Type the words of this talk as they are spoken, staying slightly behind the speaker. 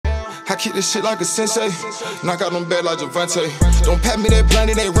I keep this shit like a sensei. Knock out them bad like Javante. Don't pat me that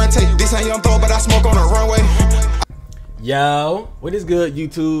planet, they rente. This ain't young throw, but I smoke on the runway. Yo, what is good,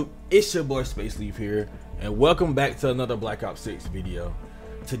 YouTube? It's your boy SpaceLeaf here, and welcome back to another Black Ops 6 video.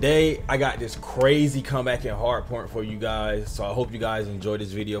 Today, I got this crazy comeback in hardpoint for you guys, so I hope you guys enjoy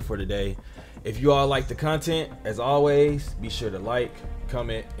this video for today. If you all like the content, as always, be sure to like,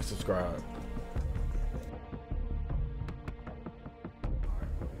 comment, and subscribe.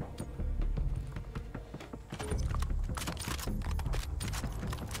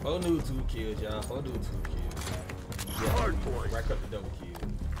 Four new 2 kills, y'all. 4 new 2 kills. Yeah, Hard point. Rack up the double kill.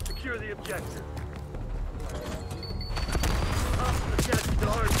 Secure the objective. Attach the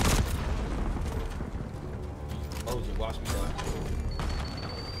hard point. Oh, just watch me die.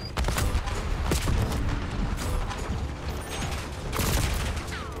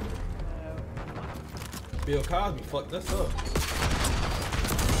 Bill Cosby fucked us up.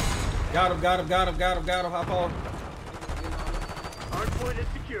 Got him. Hop on. Hardpoint is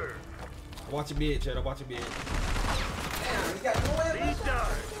secure. Watch your bid, Cheddar. Watch your bid. Damn, he got no way. Lead down.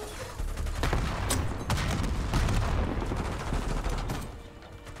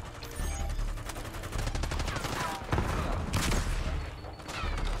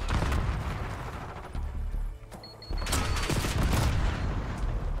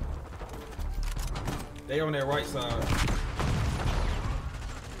 They on that right side.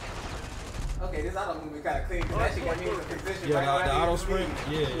 Okay, this auto movement kind of clean. That shit got me in the position. Yeah, right the where I auto need to be. sprint.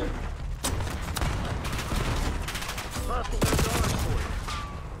 Yeah. Hostile has the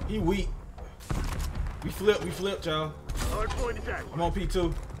hardpoint. He weak. We flipped, y'all. Hardpoint is active. I'm on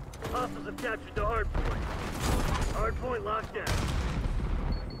P2. Hostiles have captured the hardpoint. Hardpoint locked down.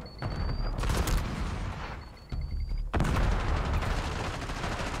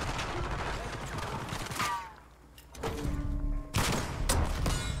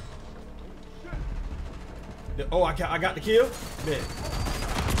 Oh, I got the kill. Bet.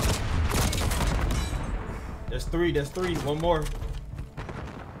 That's three. One more.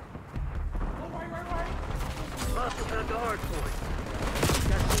 Hostiles have the hardpoint.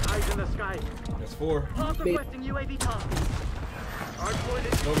 Catching eyes in the sky. That's 4. Hostile requesting UAV top. Hardpoint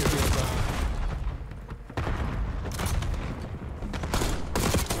is Double secure. kill, son.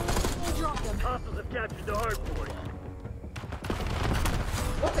 Hostiles have captured the hardpoint.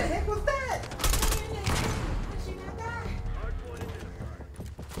 What the heck was that? Hardpoint identified.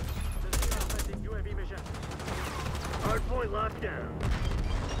 Offensive UAV mission. Hardpoint locked down.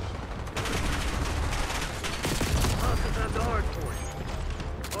 Hostiles have the hardpoint.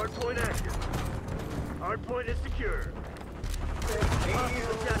 Hardpoint active. Hardpoint is secure. Hostiles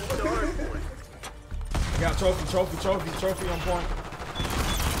have captured the hardpoint. Got trophy on point.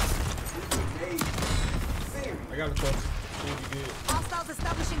 I got a trophy. Should be good. Hostiles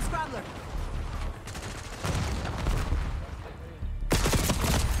establishing scrambler.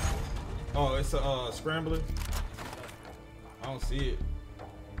 Oh, it's a scrambler. I don't see it.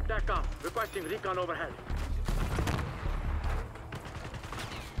 TACOM requesting recon overhead.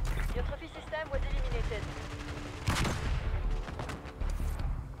 Your trophy system was eliminated.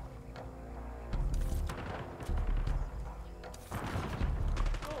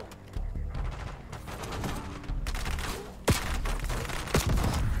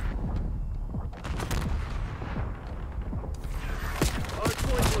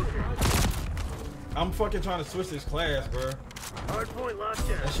 Hardpoint located. I'm fucking trying to switch this class, bro. Hardpoint locked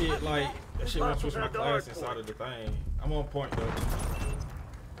down. That shit won't switch my class inside of the thing. I'm on point though.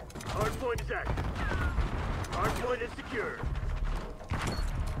 Hardpoint is active. Hardpoint is secure.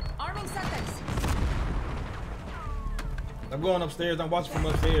 Arming sentence. I'm going upstairs. I'm watching from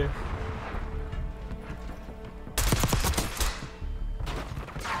upstairs.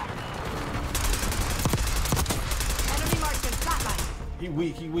 Enemy marksman flatline. He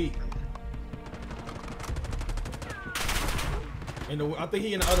weak. I think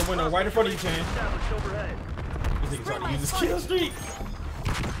he in the other window, right in front of you, Chan. Established overhead. This nigga trying to use his kill streak.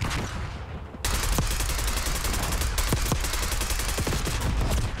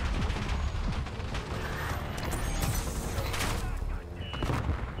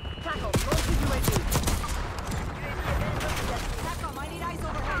 Tackle. Launching UAV. Tackle. I need eyes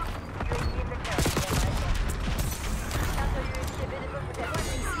overhead.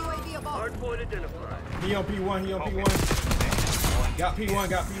 UAV above. Hardpoint identified. He on P1. Got P1.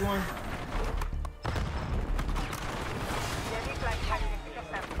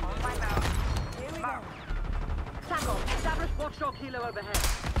 Here we go. Tackle. Establish watchdog helo overhead.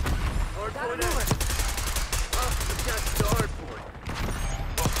 Hardpoint active. Hostiles have captured the hardpoint.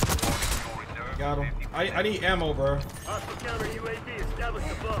 Got him. I need ammo, bro. Hostile counter UAV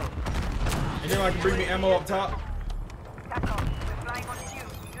established above. And then I can bring me ammo up top. TACOM, we're flying on cue.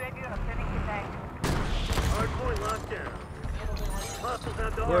 UAV returning to tank. Hardpoint locked down. Hostiles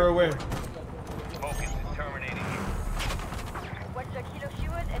have the Where? Focus is terminating you. Watch the kilo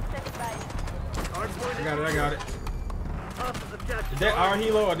fuel and standing by. Hardpoint I got it. Hostiles have captured Is that our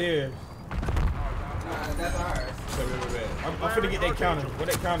helo or theirs? That's ours. Wait. I'm finna get that counter. Where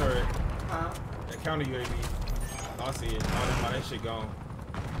that counter at? Huh? That counter UAV. Oh, I see it. Oh, that shit gone.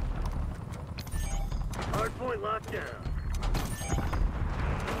 Hardpoint locked down.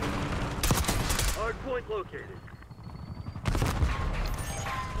 Hardpoint located.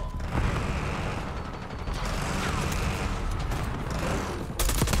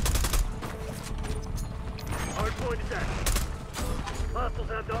 Hardpoint is active. Hostiles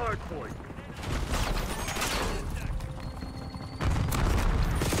have the hardpoint.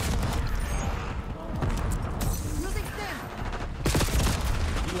 Using stim.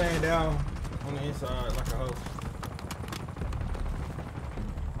 You laying down on the inside like a host.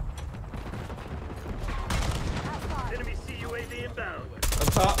 Enemy CUAV inbound.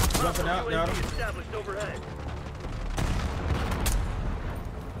 Up top, jumping out, got UAV him. established overhead.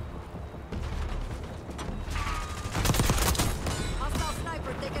 Hostile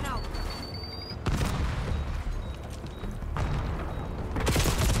sniper taken out.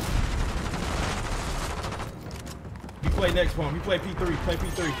 You play next one. You play P3. Play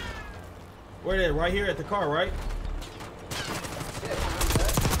P3. Where they? Right here at the car, right?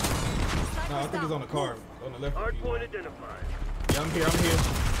 No, I think it's on the car. On the left. Hardpoint identified. Yeah, I'm here.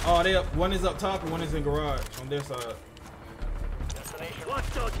 Oh, they up. One is up top and one is in garage on their side.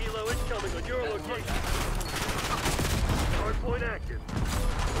 Watchdog helo incoming on your location. Hardpoint active.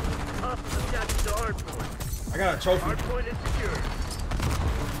 Hostiles have captured the hardpoint. I got a trophy. Hardpoint is secured.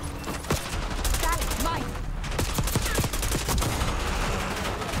 Got it. Mine.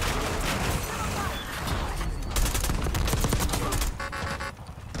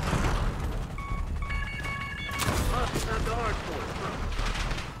 Hostiles have the hardpoint.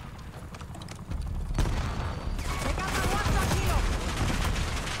 Take out the watchdog helo.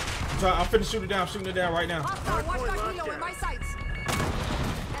 I'm finna shoot it down. Shooting it down right now. Hostile watchdog locked helo down. in my sights.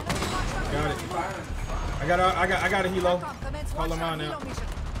 Enemy watchdog Got helo it. removed. I got a helo. TACOM, commence Call him watchdog out now. helo mission.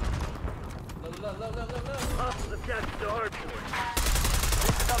 Look. Hostiles have captured the hardpoint.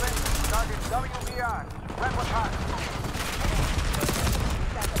 Target WBR. Red was hot.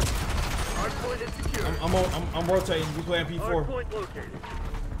 Hardpoint is secured. I'm rotating. We playing P4. Hardpoint located.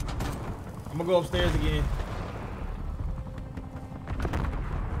 I'm gonna go upstairs again.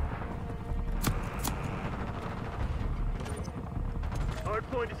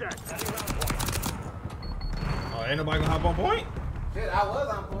 Hardpoint is active. Oh, ain't nobody gonna hop on point? Shit, I was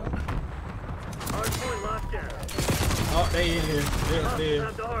on point. Hardpoint locked down. Oh, they in here. They're Hostiles upstairs.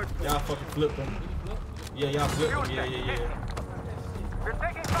 have the hardpoint. Y'all fucking flipped them. Yeah, y'all flipped them. Yeah. You're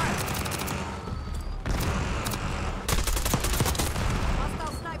taking fire.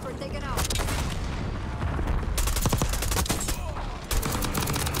 Hostile sniper taken out.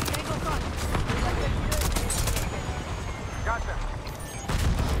 Tango front. Gotcha.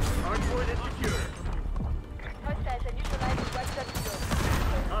 Hardpoint is secured. Hostiles and neutralizing watchdog helo.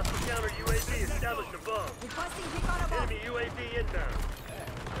 Hostile counter UAV established above. Requesting recon above. Enemy UAV inbound.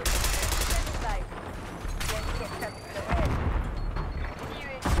 Standing by.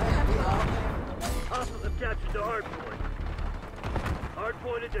 Hostiles have captured the hardpoint.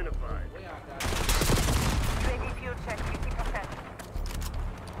 Hardpoint identified. UAV fuel check 50%.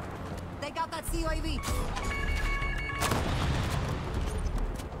 Take out that CUAV.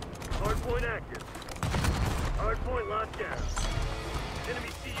 Hardpoint active. Hardpoint locked down. Enemy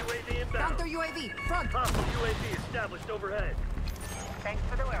CUAV inbound. Counter UAV. Front. Hostile UAV established overhead. Thanks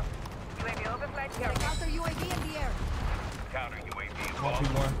for the work. UAV overflight here. Counter UAV in the air. Counter UAV One, above.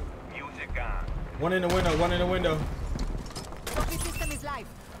 two, one. Music on. One in the window. Trophy system is live.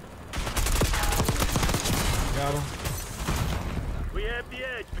 Got him. We have the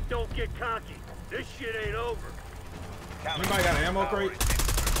edge, but don't get cocky. This shit ain't over. Anybody got an ammo crate?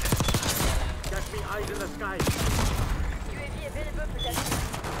 Got me eyes in the sky. UAV available for testing.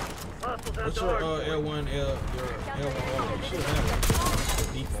 Hostiles have What's the your hardpoint. L1, your L1? Oh, you should have it.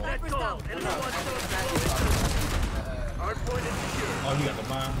 Default. Net Sniper's call. down. Enemy watchdog below. Hardpoint is secure. Oh, you got the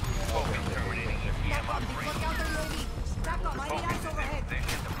mine? Focus terminating EM TACOM, deploy counter UAV. TACOM, I need eyes overhead.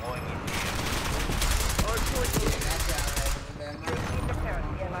 position. Deploying EM. Hardpoint located. That's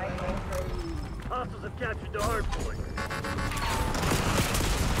Hostiles have captured the hardpoint.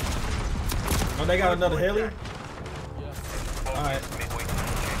 Oh, they got another heli? Alright. Midway through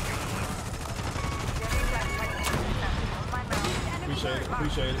the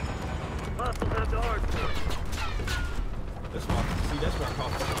Appreciate it. Hostiles have the hard point. That's why. See, that's why I call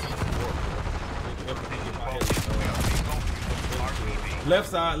it left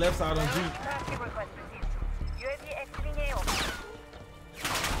side on Jeep. Traffic request received. UAV exiting AO.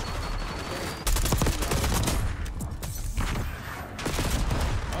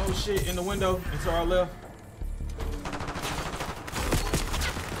 Oh shit, in the window, and to our left.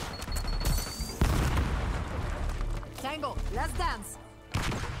 Tango, let's dance.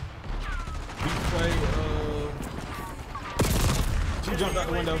 We play, she jumped out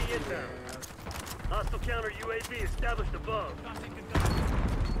the window. UAV inbound. Hostile counter UAV established above.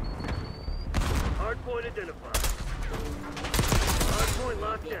 Hardpoint identified. Hardpoint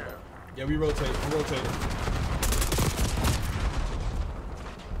locked down. Yeah, we rotate.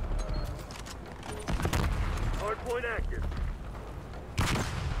 Hardpoint active.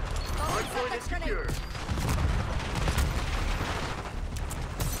 Hardpoint is secure.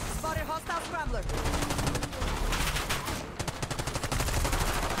 Spotted hostile scrambler.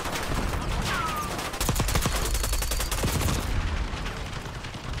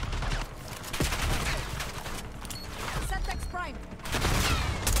 Semtex prime.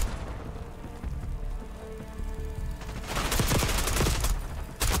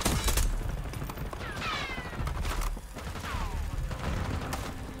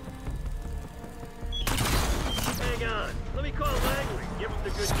 Hang on. Let me call Langley. Give him the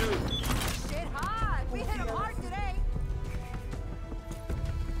good news. Shit hot. We hit him hard today.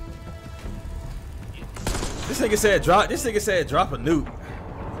 This nigga said drop a nuke.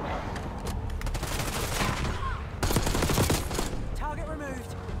 Target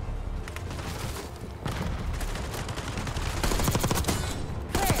removed.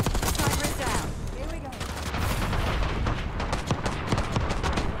 Clear. Sniper is down. Here we go.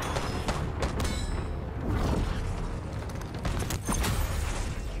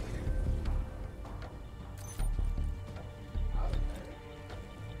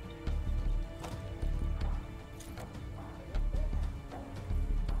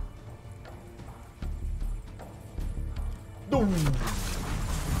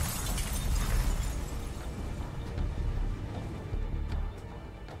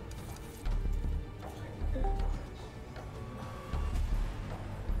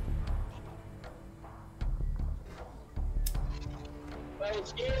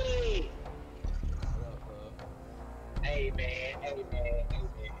 Hey man.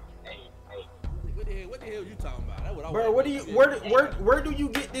 What the hell you talking about? That's what I Bro, want. where do you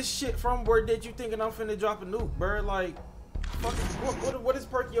get this shit from? Where did you thinking I'm finna drop a nuke, bro? Like, fucking, what is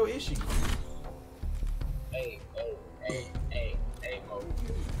perk your issue? Hey, Mo.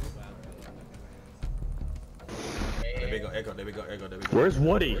 There we go, echo. Where's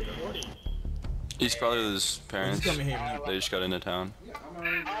Woody? He's probably with his parents. He's coming here. They just got into town. All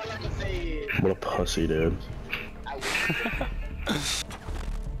I can say is, What a pussy, dude.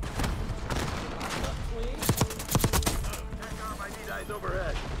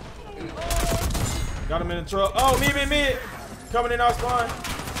 Overhead. Got him in the truck. Oh, mid. Coming in our spawn.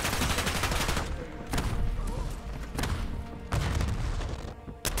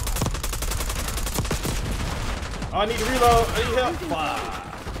 Oh, I need to reload. I need help.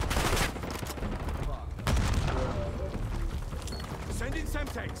 Sending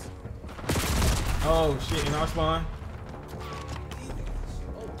Semtex. Oh shit, in our spawn.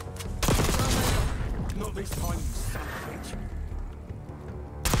 Not this time, you son of a bitch.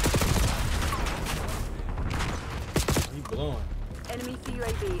 He blowing. Enemy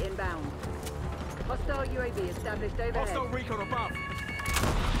UAV inbound. Hostile UAV established overhead. Hostile recon above.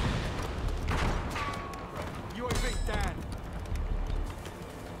 UAV down.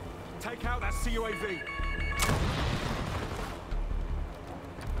 Take out that CUAV.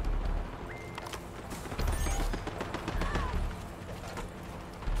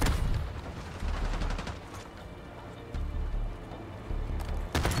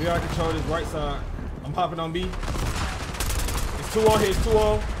 We gotta control this right side. I'm hopping on B. It's 2 on here, it's 2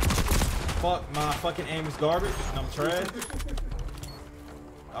 on. Fuck, my fucking aim is garbage and I'm trash.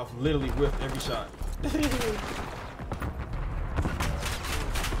 I've literally whiffed every shot.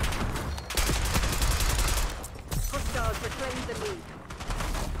 Hostiles reclaim the lead.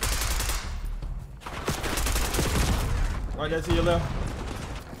 Right there to your left.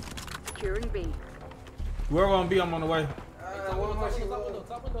 Securing B. Whoever on B, I'm on the way.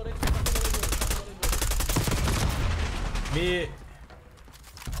 Mid.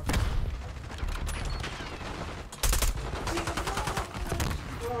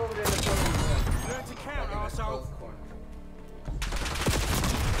 Learn to count, arsehole.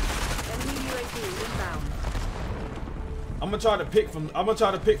 Enemy UAV inbound. I'm gonna try to pick from. I'm gonna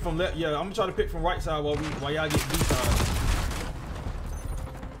try to pick from left. Yeah, I'm gonna try to pick from right side while y'all get B side.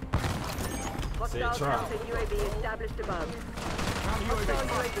 Hostile counter UAV established above. Hostile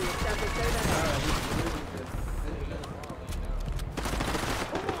UAV established overhead.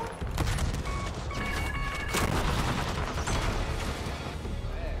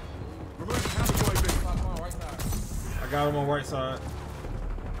 I got him on right side.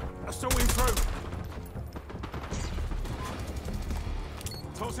 Assault in through.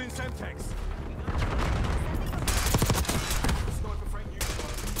 Toss in Semtex. Sniper frame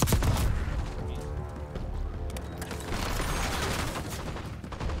neutralized.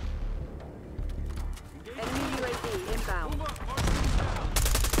 Enemy UAV inbound.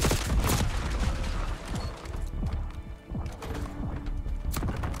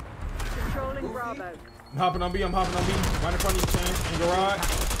 Controlling Bravo. I'm hopping on B. I'm hopping on B. Right in front of you, Chan. In garage.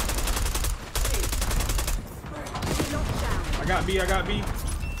 Locked down. I got B. I got B.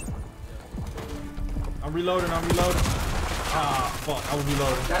 I'm reloading. I'm reloading. Ah, fuck. I was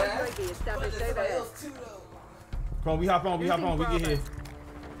reloading. UAV established overhead. Come on, we hop on. We hop on. We get here.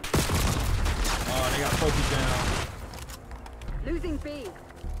 Oh, they got focus down. Losing B.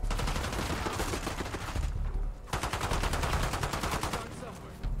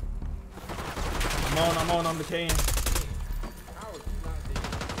 I'm decaying.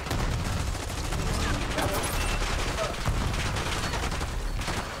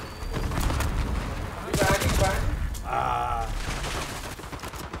 Ah.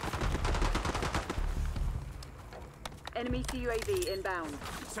 Enemy CUAV inbound.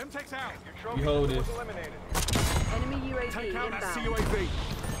 Semtex out. We hold this. Enemy UAV Take out that inbound. CUAV.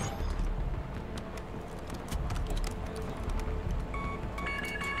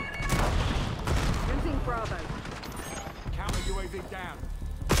 Losing Bravo. Counter UAV down.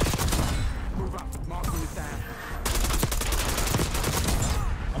 Move up. Marksman is down.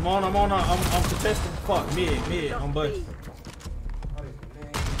 I'm contesting. Fuck, mid. I'm Lost bust. B.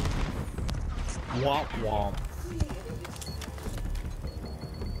 Womp womp.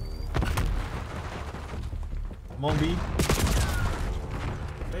 I'm on B.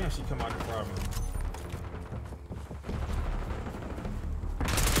 Damn, she come out in front of me.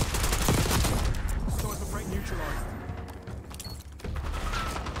 Sniper frame neutralized.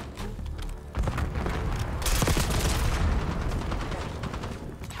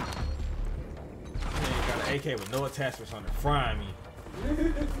 Man, got an AK with no attachments on it, frying me.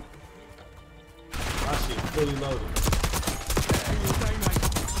 My shit fully loaded.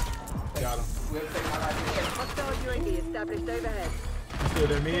 Got him. Hostile UAV established overhead. You still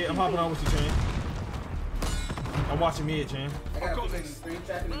there, mid? I'm hopping on with you, Chan. I'm watching mid, Chan. I've got this. Bravo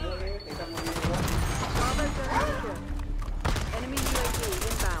zone secure. Enemy UAV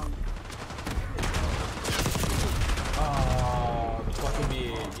inbound. Oh, the fucking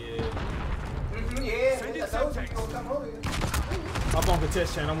mid, yeah. Send in Semtex. Hop on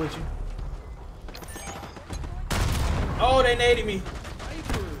contest, Chan. I'm with you. Oh, they naded me.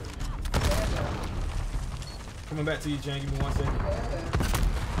 Coming back to you, Chan. Give me 1 second.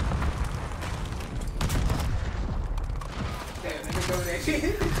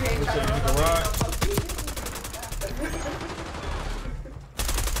 What's that, in the garage?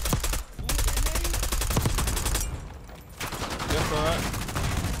 That's alright.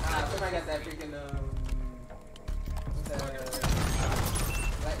 Somebody got that freaking what's that?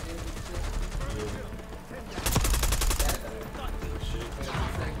 Black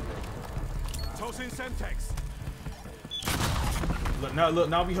Toss in Semtex. Look,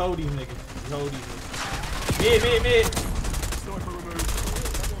 now we hold these niggas. We hold these niggas. Mid. Sniper removed.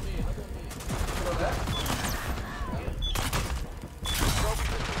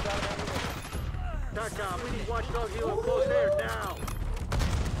 TACOM, we need watchdog helo close air now.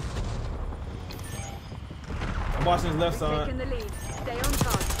 I'm watching his left side. Taking the lead. Stay on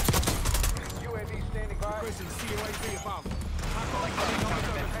target. UAV standing by. Prison CUAV above.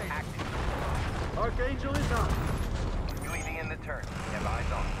 Archangel is on. UAV in the turn. Have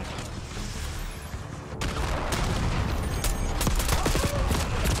eyes on.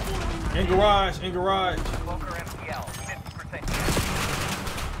 In garage. Cloaker MPL, 50% chance.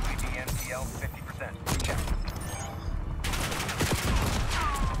 UAV MPL, 50%. Check.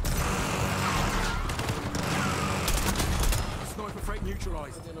 Sniper frame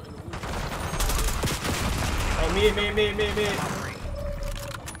neutralized. Oh, mid.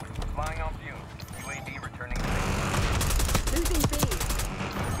 Flying on fumes. UAV returning. Losing B.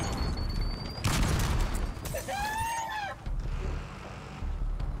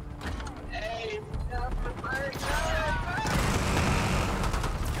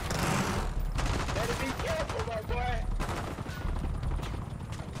 Better be careful, my boy.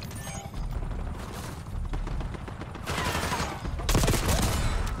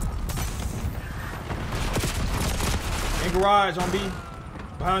 garage on B.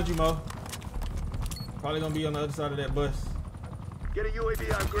 Behind you, Mo. Probably gonna be on the other side of that bus. Get a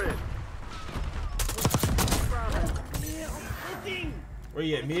UAV on grid. Where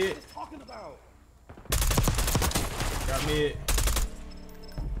you at, mid? Got mid.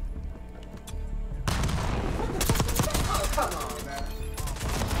 Oh, come on, man.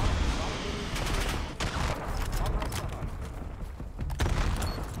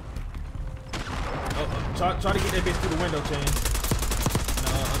 Try to get that bitch through the window, Chain. No,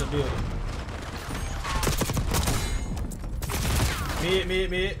 other building.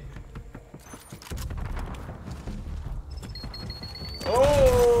 Mid.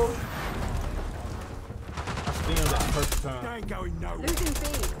 Oh! I stemmed at the perfect time. They ain't going nowhere. Losing B.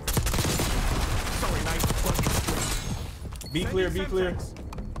 Sorry, mate. Be clear.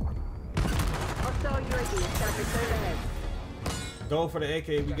 Hostile UAV established overhead. Go for the AK,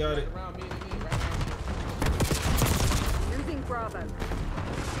 we got it. Losing Bravo.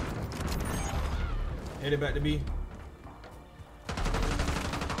 Headed back to B.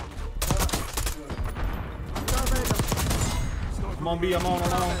 Bravo lost. I'm on B, I'm on.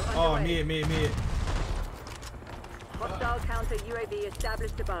 Oh, mid. Hostile counter UAV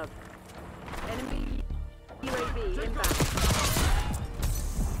established above. Enemy UAV inbound.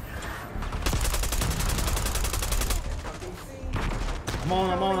 I'm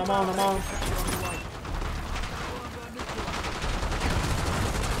on.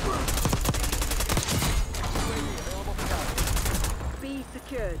 B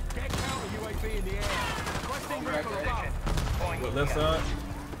secured. Get counter UAV in the air. Requesting recon above. Deploying What, left side?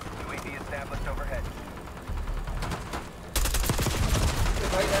 UAV established overhead.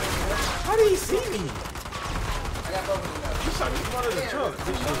 How did he see me? I got both of them. He shot me in front of the truck.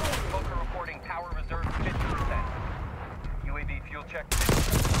 Smoker reporting power reserve 50%. UAV fuel check.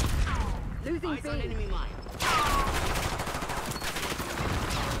 Losing B. Enemy line.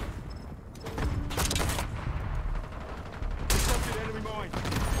 Spotted enemy mine.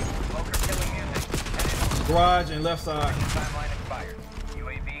 Smoker killing music. Garage and left side. Timeline expired.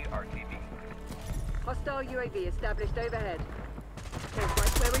 UAV RTB. Hostile UAV established overhead. They're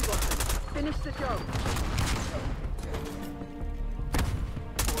right where we want them. Finish the job.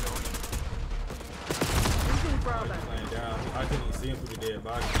 Losing Bravo. Laying down. I couldn't even see him through the dead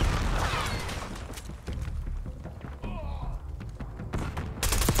body.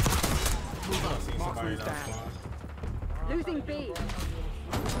 I seen somebody else. Losing B.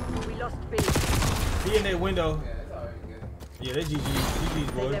 We lost B. Be in that window. Yeah, it's already good. Yeah, that's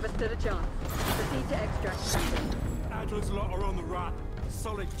GG's, They boy. never stood a chance. Proceed to extract sector. Adler's lot are on the run.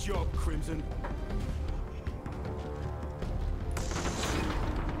 Solid job, Crimson.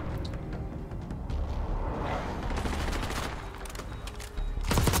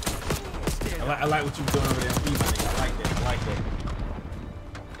 I like what you were doing over there on B, my nigga. I like that.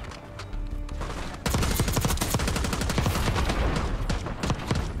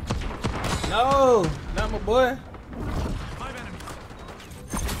 No, not my boy.